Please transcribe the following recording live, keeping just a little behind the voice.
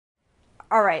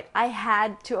All right, I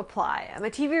had to apply. I'm a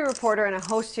TV reporter and a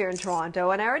host here in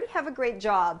Toronto, and I already have a great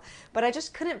job, but I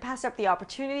just couldn't pass up the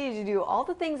opportunity to do all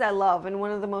the things I love in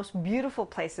one of the most beautiful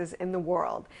places in the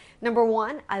world. Number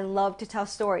one, I love to tell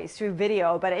stories through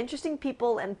video about interesting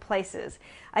people and places.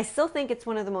 I still think it's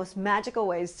one of the most magical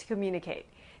ways to communicate.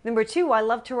 Number two, I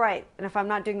love to write, and if I'm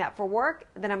not doing that for work,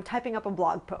 then I'm typing up a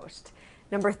blog post.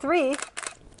 Number three,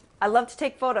 I love to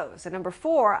take photos. And number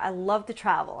four, I love to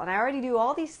travel. And I already do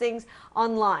all these things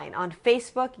online, on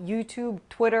Facebook, YouTube,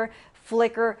 Twitter,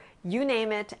 Flickr, you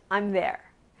name it, I'm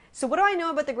there. So what do I know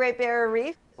about the Great Barrier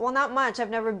Reef? Well, not much. I've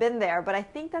never been there, but I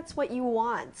think that's what you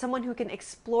want. Someone who can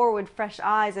explore with fresh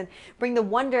eyes and bring the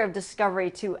wonder of discovery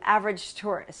to average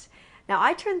tourists. Now,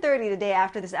 I turn 30 the day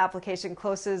after this application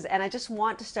closes, and I just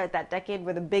want to start that decade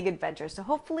with a big adventure. So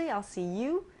hopefully I'll see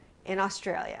you in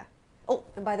Australia. Oh,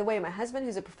 and by the way, my husband,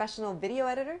 who's a professional video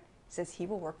editor, says he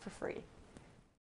will work for free.